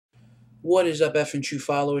What is up, F and True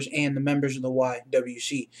followers and the members of the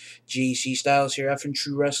YWC? GC Styles here, F and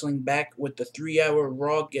True Wrestling, back with the 3-hour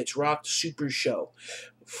Raw Gets Rocked Super Show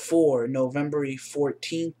for November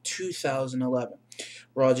 14th, 2011.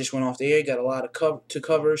 Raw just went off the air, got a lot to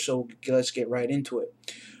cover, so let's get right into it.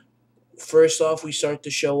 First off, we start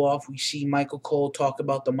the show off. We see Michael Cole talk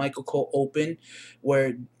about the Michael Cole Open,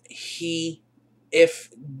 where if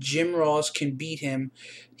Jim Ross can beat him,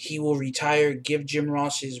 he will retire, give Jim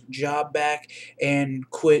Ross his job back, and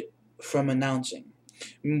quit from announcing.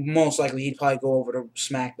 Most likely, he'd probably go over to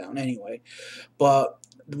SmackDown anyway. But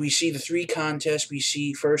we see the 3 contests. We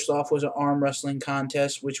see, first off, was an arm wrestling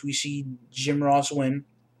contest, which we see Jim Ross win,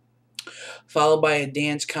 followed by a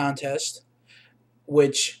dance contest,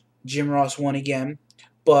 which Jim Ross won again,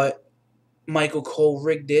 but Michael Cole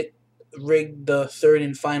rigged the third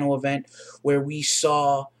and final event, where we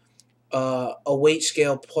saw a weight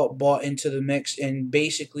scale brought into the mix, and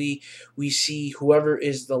basically we see whoever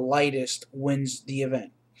is the lightest wins the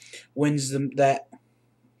event, wins that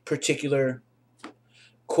particular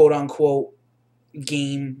quote-unquote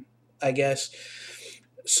game, I guess.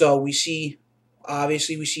 So we see,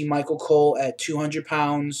 obviously, we see Michael Cole at 200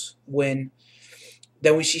 pounds win.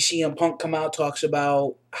 Then we see CM Punk come out, talks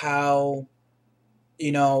about how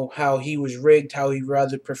he was rigged, how he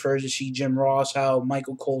rather prefers to see Jim Ross, how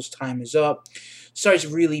Michael Cole's time is up. Starts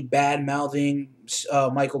really bad-mouthing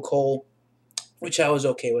Michael Cole, which I was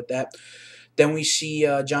okay with that. Then we see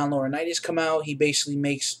John Laurinaitis come out. He basically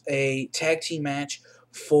makes a tag team match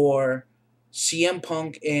for CM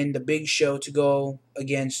Punk and The Big Show to go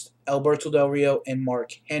against Alberto Del Rio and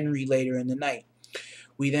Mark Henry later in the night.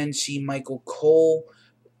 We then see Michael Cole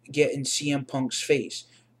get in CM Punk's face.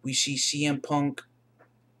 We see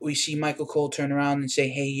Michael Cole turn around and say,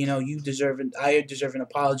 "Hey, I deserve an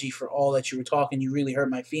apology for all that you were talking. You really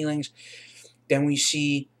hurt my feelings." Then we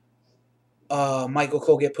see Michael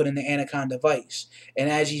Cole get put in the Anaconda Vice. And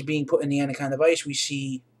as he's being put in the Anaconda Vice, we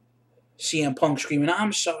see CM Punk screaming,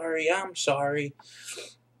 "I'm sorry, I'm sorry."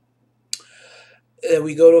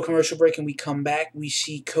 We go to a commercial break and we come back. We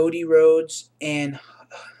see Cody Rhodes and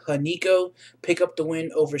Haniko pick up the win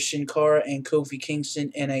over Sin Cara and Kofi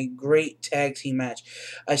Kingston in a great tag team match.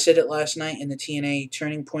 I said it last night in the TNA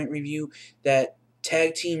Turning Point review that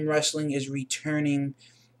tag team wrestling is returning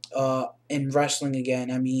in wrestling again.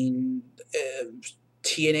 I mean,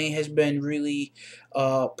 TNA has been really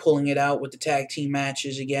pulling it out with the tag team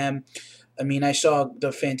matches again. I mean, I saw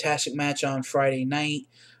the fantastic match on Friday night,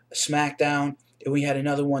 SmackDown, and we had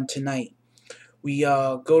another one tonight. We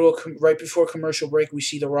go to right before commercial break. We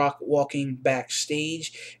see The Rock walking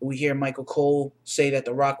backstage, and we hear Michael Cole say that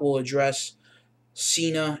The Rock will address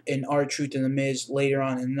Cena and R-Truth and The Miz later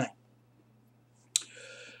on in the night.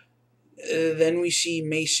 Then we see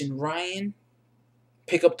Mason Ryan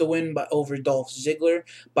pick up the win over Dolph Ziggler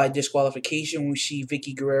by disqualification. We see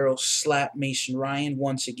Vicky Guerrero slap Mason Ryan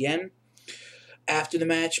once again. After the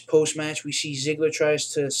match, post-match, we see Ziggler tries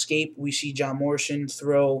to escape. We see John Morrison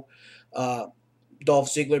throw Dolph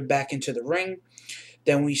Ziggler back into the ring.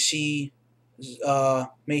 Then we see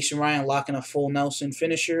Mason Ryan locking a full Nelson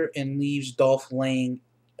finisher and leaves Dolph laying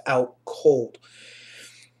out cold.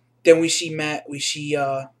 Then we see Matt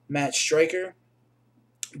Striker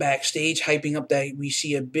backstage hyping up that we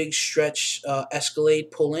see a big stretch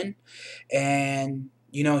Escalade pull in, and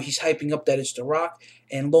he's hyping up that it's The Rock,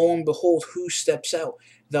 and lo and behold, who steps out?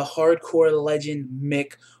 The hardcore legend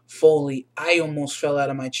Mick Foley. I almost fell out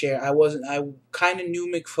of my chair. I kind of knew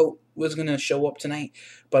Mick Foley was going to show up tonight,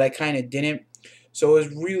 but I kind of didn't. So it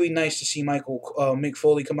was really nice to see Mick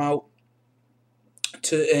Foley come out,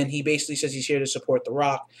 and he basically says he's here to support The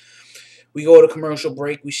Rock. We go to commercial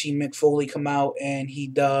break. We see Mick Foley come out, and he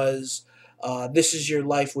does This Is Your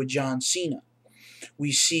Life with John Cena.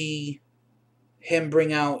 We see him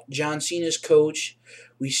bring out John Cena's coach.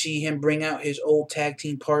 We see him bring out his old tag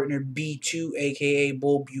team partner, B2, a.k.a.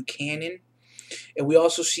 Bull Buchanan. And we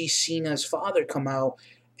also see Cena's father come out,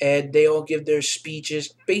 and they all give their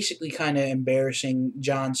speeches, basically kind of embarrassing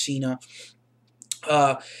John Cena.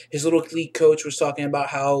 His little league coach was talking about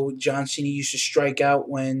how John Cena used to strike out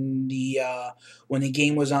when the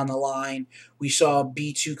game was on the line. We saw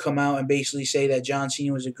B2 come out and basically say that John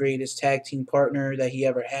Cena was the greatest tag team partner that he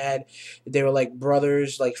ever had. They were like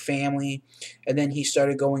brothers, like family. And then he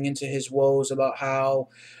started going into his woes about how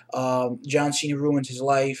John Cena ruined his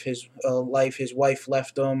life. His wife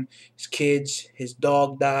left him. His kids, his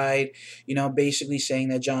dog died. Basically saying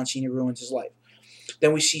that John Cena ruined his life.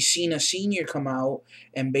 Then we see Cena Sr. come out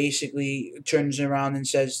and basically turns around and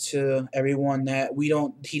says to everyone that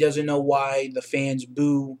he doesn't know why the fans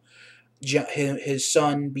boo his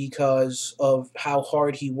son because of how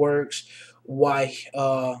hard he works. Why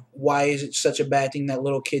is it such a bad thing that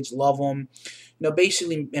little kids love him?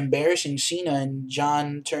 Basically embarrassing Cena. And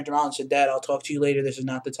John turned around and said, "Dad, I'll talk to you later. This is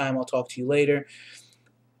not the time. I'll talk to you later."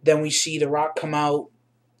 Then we see The Rock come out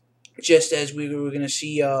just as we were going to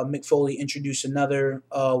see Mick Foley introduce another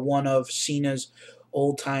one of Cena's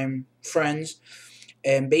old time friends,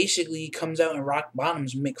 and basically comes out and rock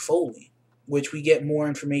bottoms Mick Foley, which we get more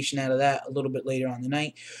information out of that a little bit later on the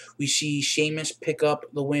night. We see Sheamus pick up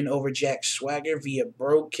the win over Jack Swagger via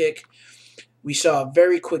Brogue Kick. We saw a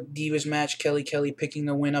very quick Divas match, Kelly picking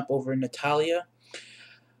the win up over Natalya.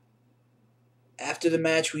 After the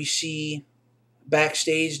match, we see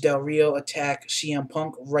backstage Del Rio attack CM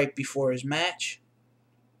Punk right before his match.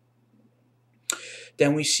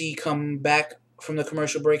 Then we see come back from the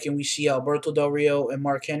commercial break, and we see Alberto Del Rio and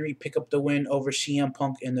Mark Henry pick up the win over CM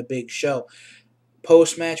Punk in the Big Show.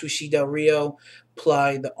 Post-match, we see Del Rio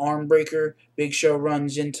apply the arm breaker. Big Show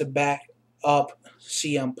runs in to back up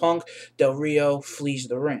CM Punk. Del Rio flees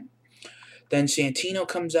the ring. Then Santino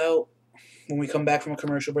comes out. When we come back from a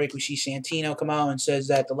commercial break, we see Santino come out and says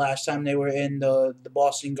that the last time they were in the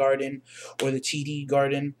Boston Garden or the TD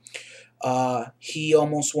Garden, he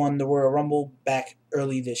almost won the Royal Rumble back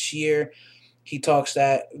early this year. He talks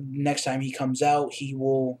that next time he comes out, he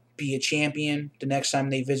will be a champion the next time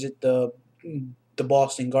they visit the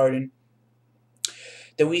Boston Garden.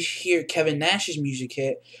 Then we hear Kevin Nash's music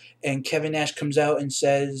hit, and Kevin Nash comes out and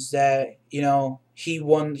says that, he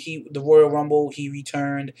won the Royal Rumble, he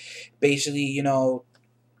returned, basically,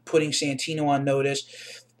 putting Santino on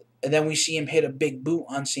notice. And then we see him hit a big boot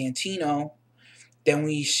on Santino. Then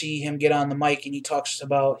we see him get on the mic and he talks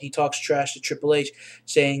trash to Triple H,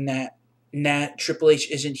 saying that Triple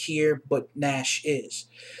H isn't here, but Nash is.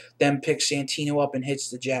 Then picks Santino up and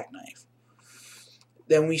hits the jackknife.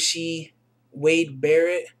 Then we see Wade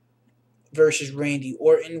Barrett versus Randy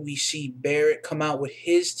Orton. We see Barrett come out with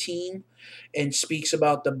his team and speaks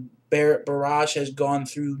about the Barrett Barrage has gone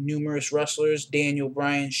through numerous wrestlers, Daniel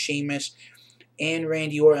Bryan, Sheamus, and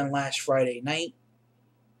Randy Orton last Friday night.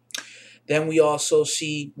 Then we also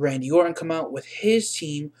see Randy Orton come out with his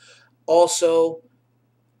team. Also,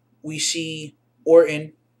 we see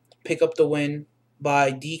Orton pick up the win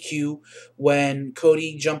by DQ when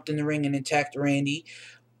Cody jumped in the ring and attacked Randy.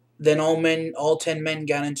 Then all 10 men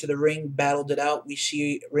got into the ring, battled it out. We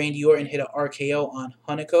see Randy Orton hit an RKO on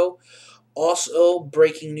Hunico. Also,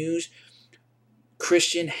 breaking news,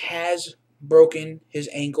 Christian has broken his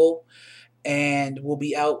ankle and will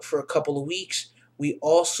be out for a couple of weeks. We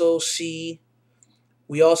also saw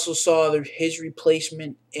his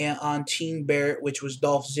replacement on Team Barrett, which was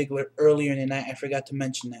Dolph Ziggler earlier in the night. I forgot to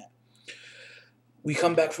mention that. We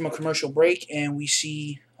come back from a commercial break and we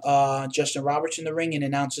see Justin Roberts in the ring and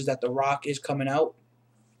announces that The Rock is coming out.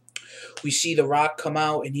 We see The Rock come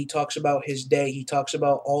out and he talks about his day. He talks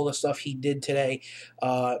about all the stuff he did today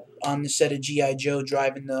on the set of G.I. Joe,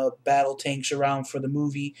 driving the battle tanks around for the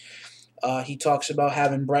movie. He talks about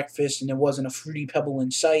having breakfast and there wasn't a Fruity Pebble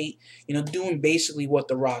in sight, doing basically what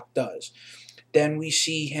The Rock does. Then we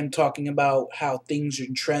see him talking about how things are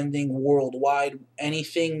trending worldwide.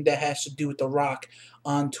 Anything that has to do with The Rock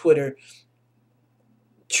on Twitter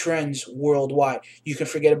trends worldwide. You can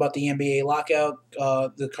forget about the NBA lockout,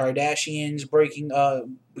 the Kardashians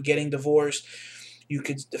getting divorced. You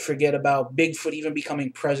could forget about Bigfoot even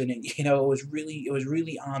becoming president. It was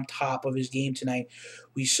really on top of his game tonight.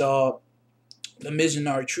 We saw The Miz and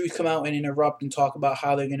R-Truth come out and interrupt and talk about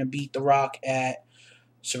how they're going to beat The Rock at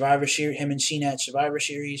Survivor Series, him and Cena at Survivor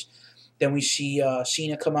Series. Then we see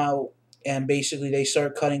Cena come out and basically they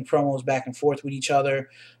start cutting promos back and forth with each other,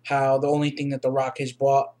 how the only thing that The Rock has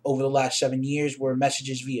brought over the last 7 years were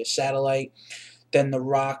messages via satellite. Then The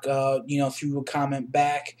Rock, threw a comment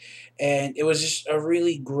back, and it was just a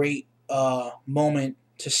really great moment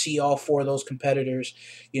to see all four of those competitors,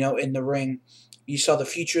 in the ring. You saw the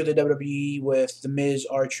future of the WWE with The Miz,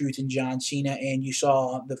 R-Truth, and John Cena, and you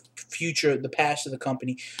saw the past of the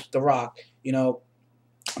company, The Rock.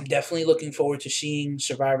 I'm definitely looking forward to seeing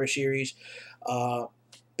Survivor Series.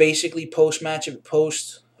 Basically, post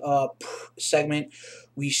segment,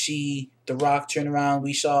 we see The Rock turn around.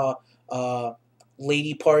 We saw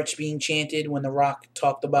lady parts being chanted when The Rock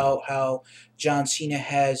talked about how John Cena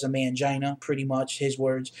has a mangina, pretty much his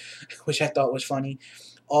words, which I thought was funny.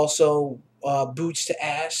 Also, boots to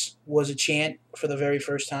ass was a chant for the very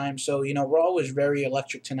first time. So, Raw was very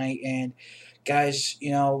electric tonight. And, guys,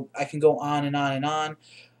 I can go on and on and on,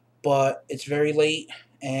 but it's very late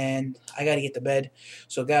and I got to get to bed.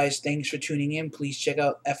 So, guys, thanks for tuning in. Please check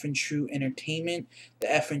out F and True Entertainment,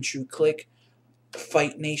 the F and True Click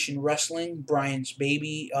Fight Nation Wrestling, Brian's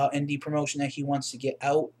baby indie promotion that he wants to get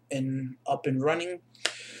out and up and running.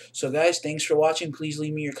 So guys, thanks for watching. Please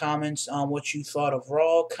leave me your comments on what you thought of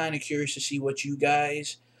Raw. Kind of curious to see what you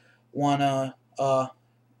guys wanna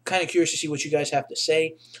kind of curious to see what you guys have to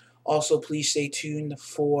say. Also, please stay tuned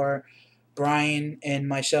for Brian and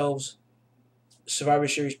myself's Survivor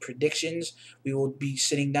Series predictions. We will be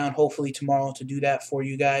sitting down hopefully tomorrow to do that for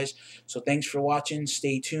you guys. So thanks for watching.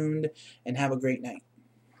 Stay tuned and have a great night.